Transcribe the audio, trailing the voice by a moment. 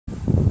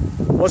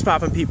What's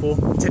poppin',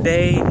 people?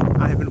 Today,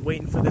 I have been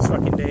waiting for this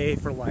fucking day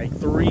for like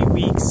 3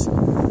 weeks.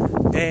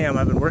 Damn,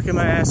 I've been working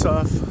my ass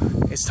off.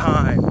 It's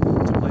time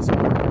to play some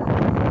poker.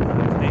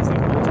 Today's the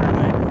poker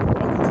tournament.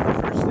 Welcome to the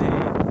first day.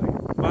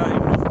 Like, I don't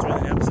even know if it's really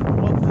an episode,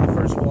 but welcome to the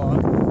first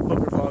vlog.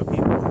 Poker vlog,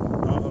 people.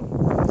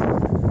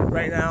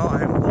 Right now,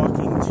 I'm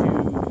walking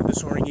to the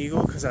Soaring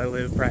Eagle because I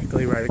live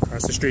practically right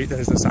across the street.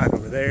 There's a sign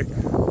over there.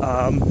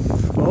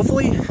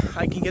 Hopefully,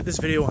 I can get this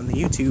video on the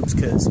YouTubes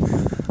because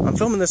I'm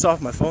filming this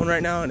off my phone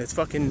right now and it's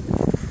fucking,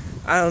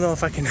 I don't know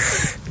if I can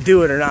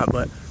do it or not,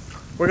 but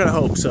we're gonna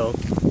hope so.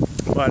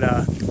 But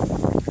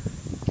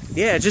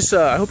yeah, just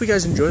I hope you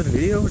guys enjoy the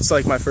video. It's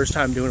like my first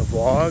time doing a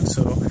vlog.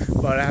 So,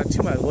 but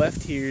to my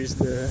left here is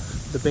the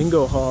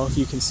bingo hall, if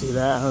you can see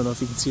that. I don't know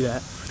if you can see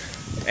that.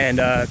 And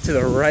to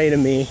the right of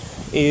me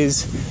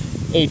is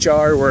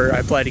HR, where I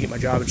apply to get my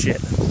job and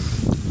shit.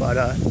 But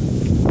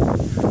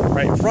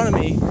right in front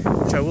of me,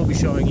 which I will be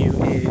showing you,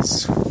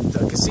 is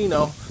the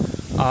casino.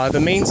 The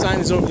main sign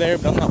is over there,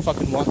 but I'm not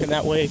fucking walking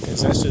that way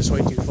because that's just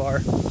way too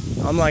far.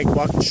 I'm like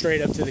walking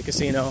straight up to the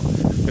casino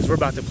because we're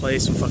about to play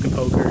some fucking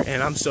poker,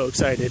 and I'm so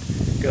excited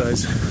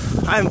because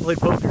I haven't played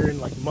poker in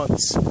like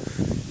months,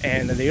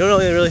 and the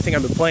only really thing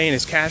I've been playing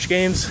is cash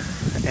games,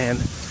 and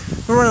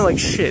we're running like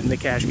shit in the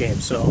cash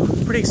games. So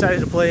I'm pretty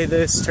excited to play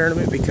this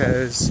tournament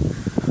because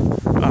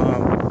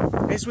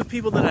it's with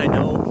people that I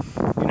know.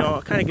 You know,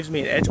 it kind of gives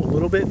me an edge a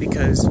little bit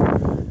because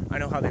I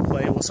know how they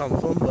play with some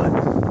of them,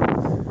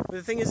 but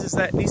the thing is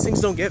that these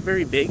things don't get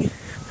very big,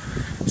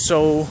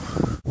 so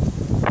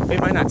it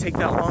might not take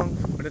that long,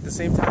 but at the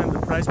same time, the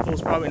prize pool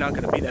is probably not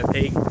going to be that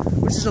big,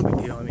 which is no big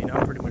deal. I mean,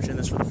 I'm pretty much in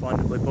this for the fun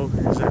to play poker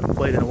because I haven't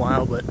played in a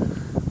while, but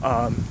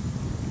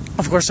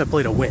of course I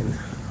play to win,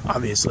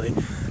 obviously.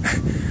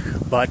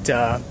 But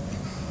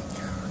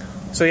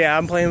so yeah,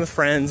 I'm playing with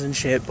friends and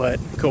shit,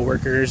 but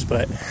co-workers,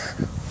 but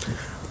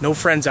no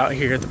friends out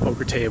here at the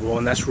poker table,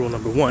 and that's rule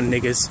number 1,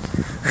 niggas.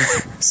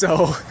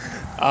 So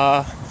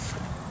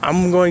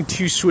I'm going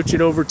to switch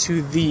it over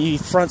to the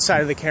front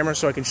side of the camera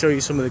so I can show you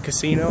some of the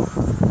casino.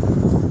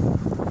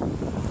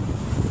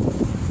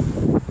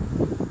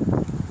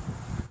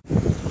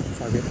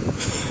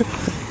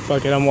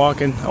 Fuck it, I'm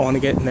walking. I want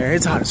to get in there.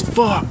 It's hot as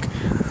fuck.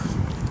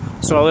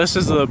 So this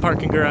is the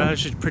parking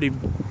garage. It's a pretty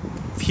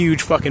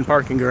huge fucking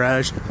parking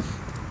garage.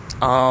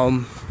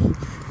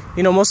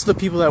 You know, most of the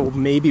people that will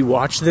maybe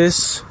watch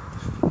this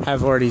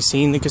have already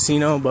seen the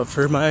casino, but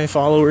for my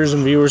followers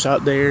and viewers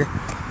out there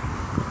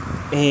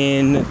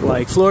in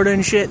like Florida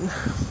and shit,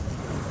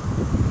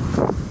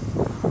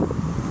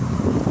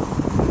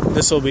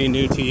 this will be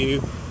new to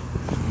you,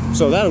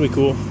 so that'll be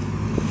cool.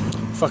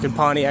 Fucking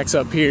Pontiac's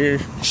up here,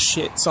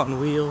 shit's on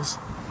wheels.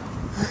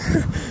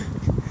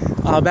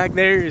 Back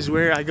there is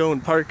where I go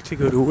and park to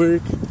go to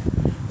work.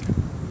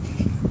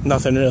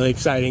 Nothing really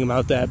exciting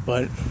about that,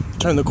 but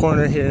turn the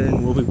corner here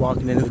and we'll be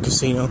walking into the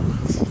casino,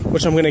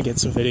 which I'm gonna get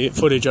some video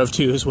footage of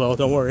too as well,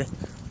 don't worry.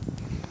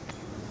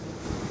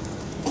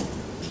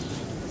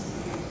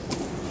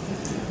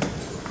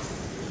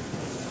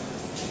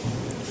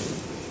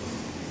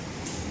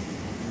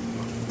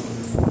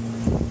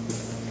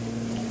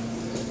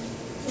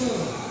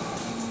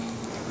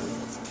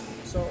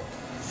 So,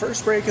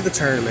 first break of the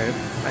tournament,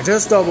 I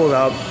just doubled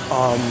up.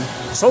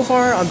 So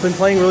far, I've been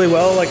playing really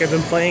well. Like, I've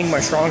been playing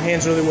my strong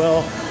hands really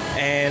well,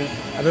 and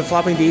I've been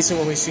flopping decent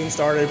when we stream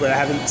started, but I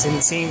haven't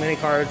been seeing many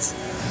cards.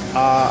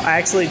 I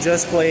actually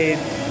just played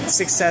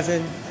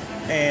 6-7,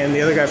 and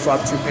the other guy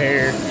flopped 2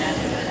 pair,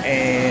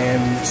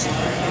 and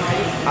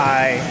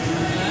I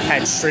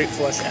had straight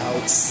flush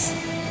outs.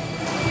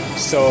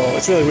 So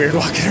it's really weird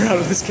walking around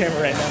with this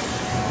camera right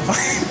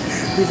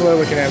now. People are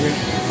looking at me,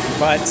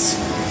 but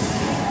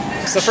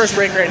it's the first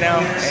break right now,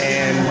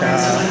 and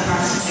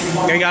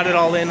I got it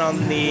all in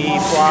on the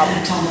flop.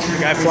 The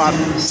guy flopped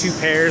 2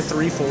 pair,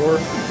 3-4,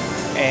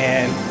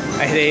 and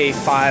I hit a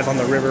 5 on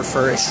the river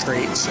for a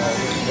straight. So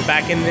we're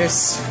back in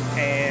this,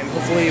 and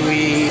hopefully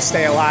we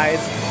stay alive.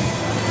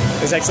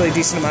 There's actually a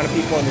decent amount of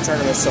people in the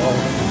tournament, so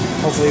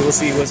hopefully we'll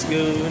see what's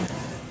good.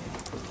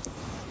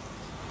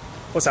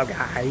 What's up,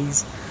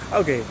 guys?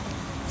 Okay,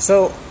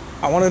 so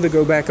I wanted to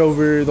go back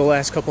over the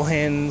last couple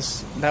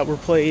hands that were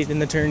played in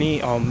the tourney.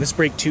 This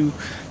break 2,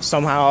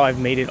 somehow I've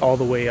made it all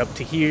the way up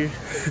to here.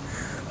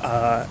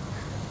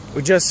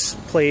 We just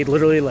played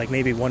literally like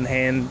maybe 1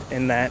 hand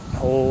in that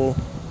whole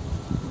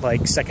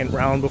like second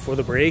round before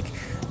the break.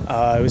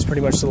 It was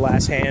pretty much the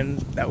last hand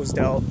that was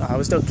dealt. I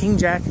was dealt King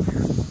Jack.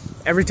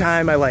 Every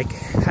time I like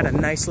had a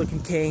nice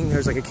looking king, there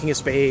was like a king of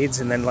spades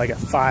and then like a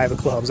 5 of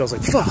clubs. I was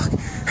like, fuck.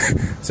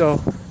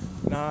 So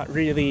not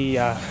really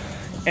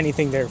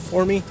anything there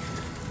for me,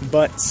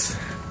 but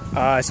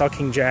I saw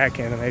King Jack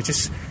and it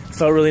just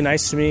felt really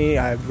nice to me.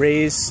 I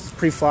raised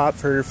pre-flop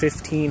for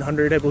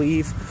 1,500, I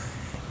believe,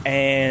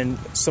 and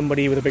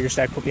somebody with a bigger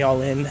stack put me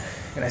all in,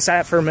 and I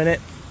sat for a minute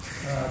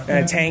and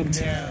I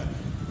tanked,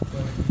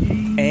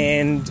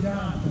 and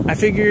I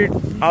figured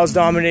I was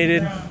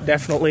dominated,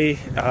 definitely,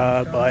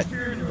 but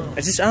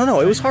I don't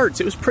know, it was hearts,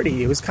 it was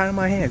pretty, it was kind of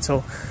my hand,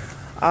 so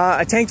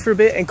I tanked for a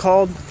bit and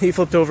called. He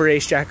flipped over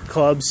ace jack of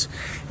clubs,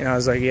 and I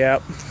was like,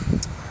 yep,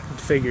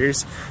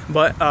 figures.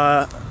 But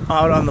out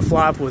on the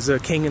flop was a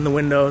king in the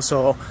window,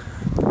 so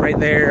right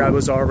there I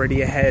was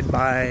already ahead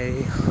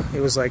by,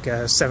 it was like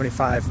a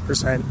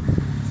 75%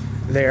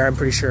 there, I'm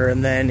pretty sure.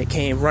 And then it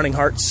came running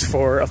hearts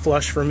for a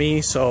flush for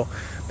me, so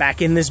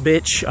back in this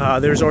bitch.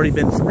 There's already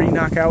been 3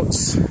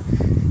 knockouts,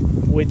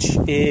 which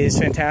is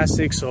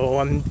fantastic. So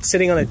I'm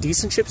sitting on a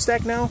decent chip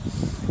stack now,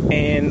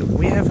 and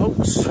we have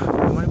hopes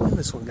we might win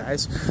this one,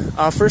 guys.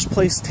 First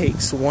place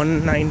takes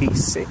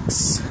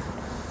 196.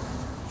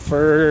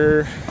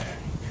 For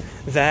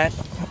that,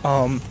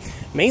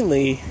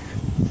 mainly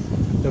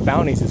the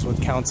bounties is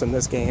what counts in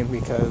this game,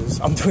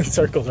 because I'm doing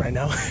circles right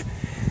now.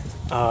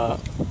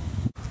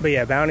 But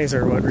yeah, bounties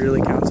are what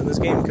really counts in this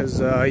game, because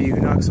you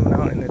knock someone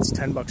out and it's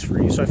 10 bucks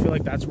free. So I feel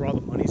like that's where all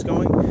the money's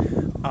going.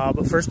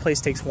 But first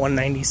place takes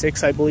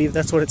 196, I believe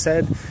that's what it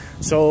said.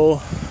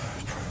 So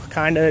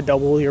kind of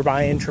double your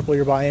buy-in, triple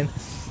your buy-in.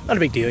 Not a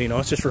big deal, you know,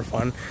 it's just for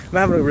fun. I'm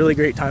having a really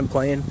great time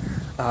playing.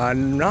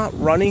 Not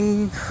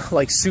running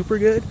like super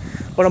good,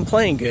 but I'm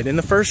playing good. In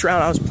the first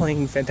round, I was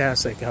playing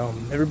fantastic.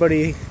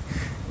 Everybody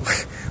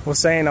was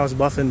saying I was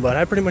buffing, but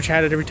I pretty much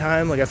had it every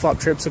time. Like, I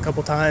flopped trips a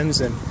couple times,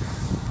 and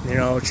you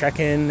know,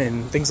 check-in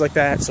and things like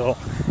that. So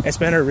it's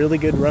been a really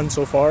good run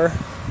so far.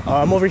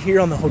 I'm over here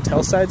on the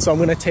hotel side, so I'm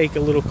gonna take a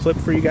little clip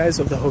for you guys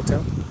of the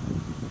hotel.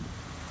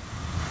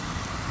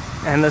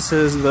 And this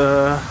is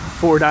the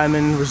 4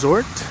 Diamond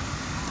Resort.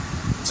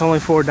 It's only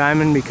 4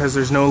 Diamond because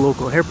there's no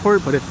local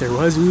airport, but if there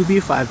was, it would be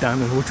a 5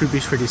 Diamond, which would be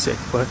pretty sick.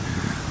 But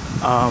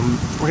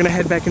we're gonna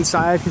head back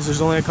inside because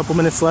there's only a couple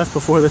minutes left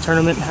before the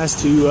tournament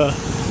has to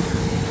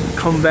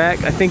come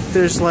back. I think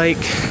there's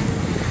like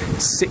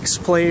 6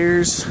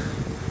 players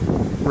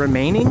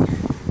remaining,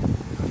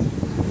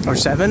 or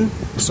 7.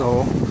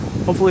 So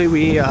hopefully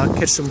we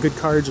catch some good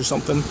cards or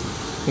something.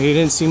 You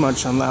didn't see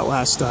much on that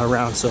last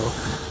round, so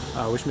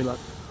wish me luck.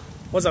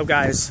 What's up,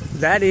 guys?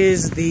 That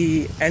is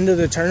the end of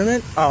the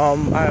tournament.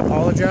 I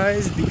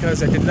apologize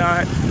because I did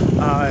not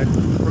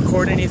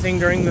record anything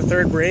during the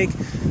 3rd break,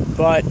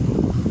 but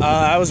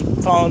I was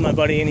following my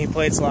buddy and he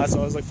played slots,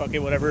 so I was like, fuck it,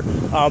 whatever.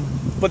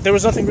 But there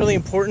was nothing really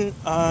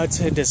important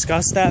to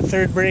discuss that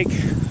 3rd break.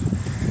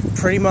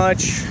 Pretty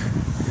much,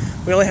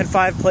 we only had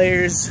 5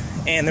 players,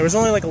 and there was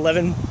only like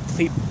 11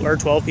 or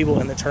 12 people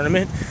in the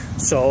tournament,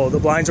 so the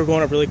blinds were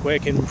going up really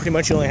quick, and pretty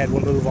much you only had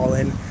 1 move all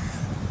in.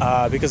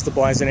 Because the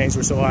blinds and eggs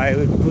were so high.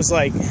 It was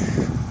like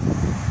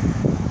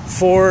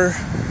 7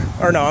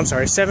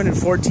 and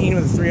 14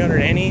 with a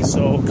 300 ante,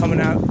 so coming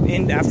out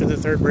in after the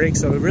 3rd break,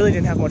 so it really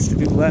didn't have much to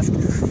do left.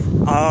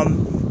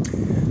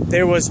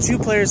 There was 2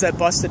 players that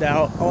busted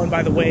out. Oh, and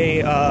by the way,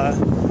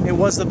 it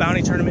was the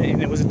bounty tournament,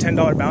 and it was a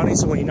 $10 bounty,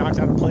 so when you knocked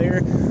out a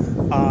player,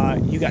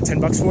 you got 10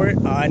 bucks for it.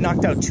 I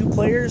knocked out 2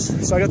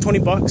 players, so I got 20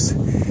 bucks,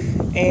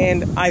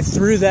 and I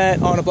threw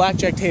that on a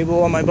blackjack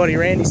table on my buddy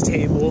Randy's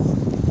table,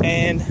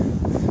 and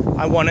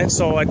I won it,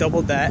 so I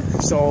doubled that,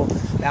 so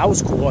that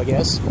was cool, I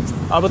guess.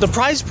 But the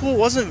prize pool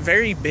wasn't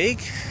very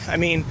big. I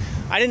mean,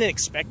 I didn't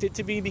expect it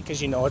to be,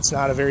 because, you know, it's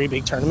not a very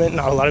big tournament.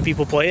 Not a lot of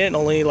people play it, and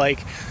only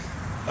like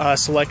a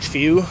select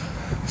few.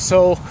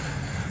 So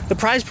the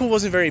prize pool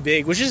wasn't very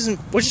big, which is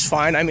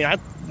fine. I mean, I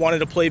wanted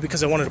to play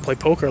because I wanted to play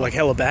poker like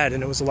hella bad,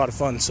 and it was a lot of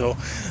fun. So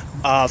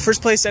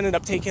first place ended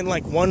up taking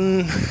like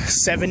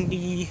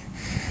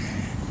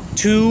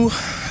 172.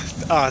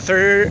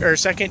 Third or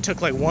second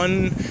took like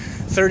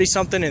 130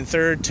 something, and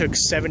third took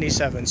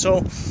 77.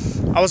 So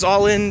I was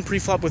all in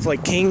pre-flop with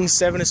like king,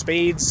 7 of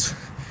spades,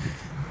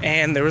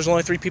 and there was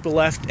only 3 people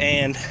left,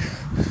 and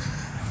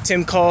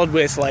Tim called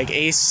with like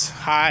ace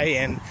high,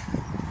 and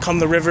come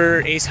the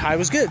river, ace high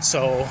was good.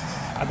 So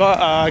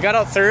I got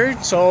out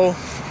third, so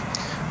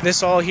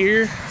this all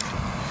here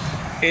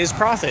is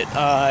profit.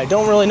 I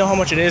don't really know how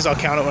much it is. I'll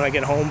count it when I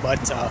get home,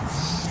 but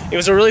it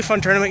was a really fun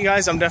tournament,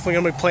 guys. I'm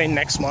definitely gonna be playing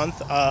next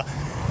month.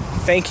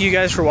 Thank you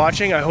guys for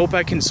watching. I hope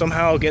I can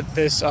somehow get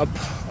this up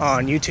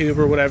on YouTube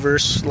or whatever,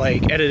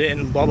 like edit it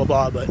and blah blah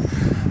blah, but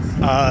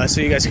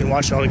so you guys can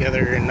watch it all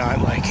together and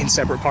not like in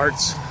separate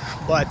parts.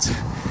 But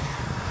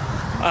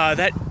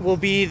that will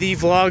be the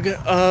vlog,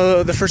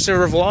 the first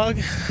ever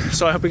vlog.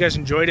 So I hope you guys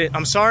enjoyed it.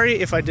 I'm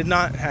sorry if I did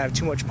not have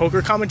too much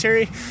poker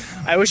commentary.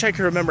 I wish I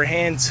could remember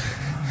hands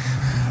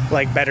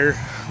like better,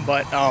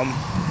 but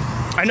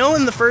I know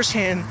in the first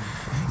hand,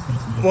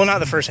 well, not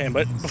the first hand,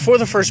 but before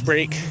the first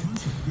break,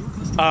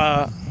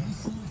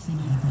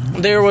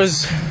 there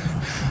was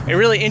a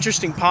really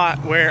interesting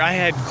pot where I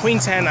had queen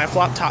 10, I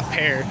flopped top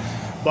pair,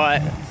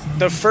 but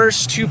the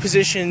first 2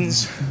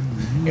 positions,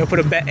 you know, put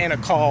a bet and a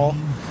call,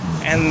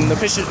 and the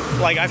pitch,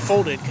 like, I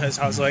folded because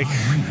I was like,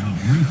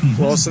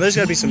 well, so there's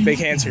got to be some big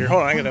hands here.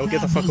 Hold on, I gotta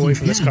get the fuck away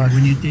from this car.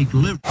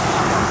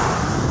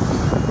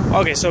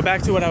 Okay, so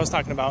back to what I was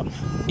talking about.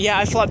 Yeah,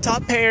 I flopped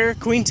top pair,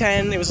 queen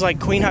 10. It was like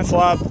queen high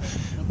flop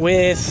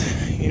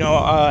with, you know,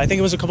 I think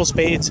it was a couple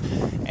spades,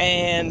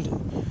 and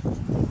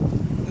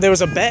there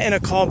was a bet and a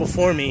call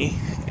before me,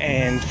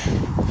 and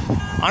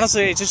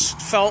honestly, it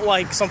just felt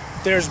like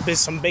there's been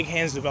some big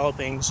hands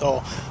developing.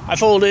 So I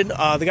folded.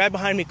 The guy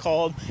behind me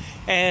called,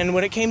 and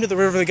when it came to the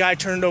river, the guy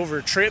turned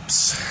over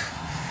trips,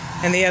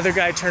 and the other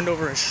guy turned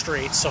over a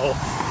straight. So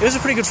it was a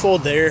pretty good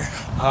fold there.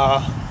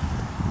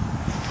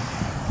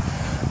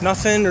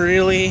 Nothing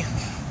really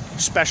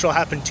special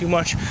happened too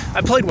much.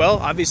 I played well,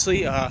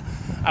 obviously.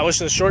 I was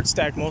the short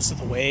stack most of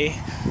the way,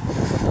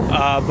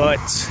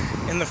 but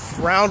in the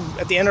round,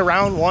 at the end of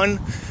round 1,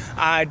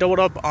 I doubled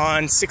up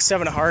on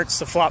 6-7 of hearts.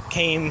 The flop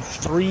came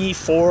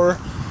 3-4.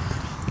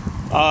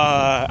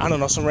 I don't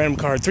know, some random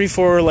card.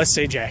 3-4, let's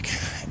say jack.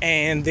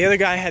 And the other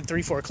guy had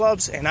 3-4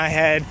 clubs, and I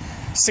had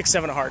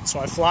 6-7 of hearts. So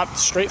I flopped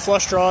straight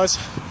flush draws,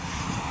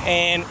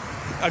 and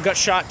I got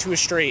shot to a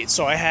straight.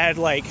 So I had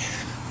like,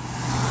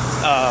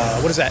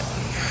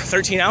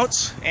 13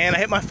 outs, and I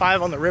hit my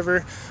 5 on the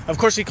river. Of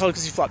course he called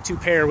because he flopped 2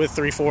 pair with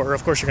 3-4.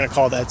 Of course you're gonna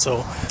call that.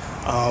 So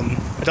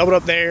I doubled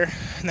up there,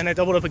 and then I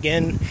doubled up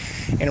again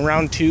in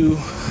round 2.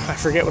 I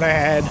forget what I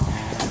had,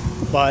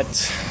 but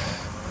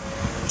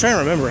I'm trying to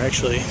remember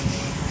actually.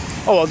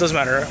 Oh well, it doesn't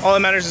matter. All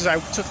that matters is I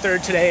took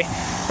 3rd today.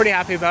 Pretty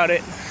happy about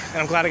it,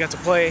 and I'm glad I got to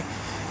play.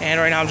 And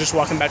right now I'm just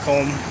walking back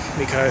home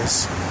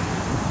because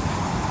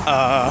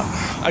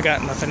I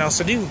got nothing else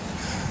to do.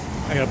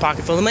 I got a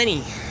pocket full of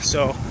money.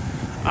 So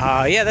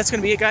yeah, that's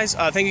gonna be it, guys.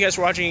 Thank you guys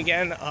for watching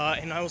again,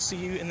 and I will see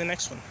you in the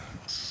next one.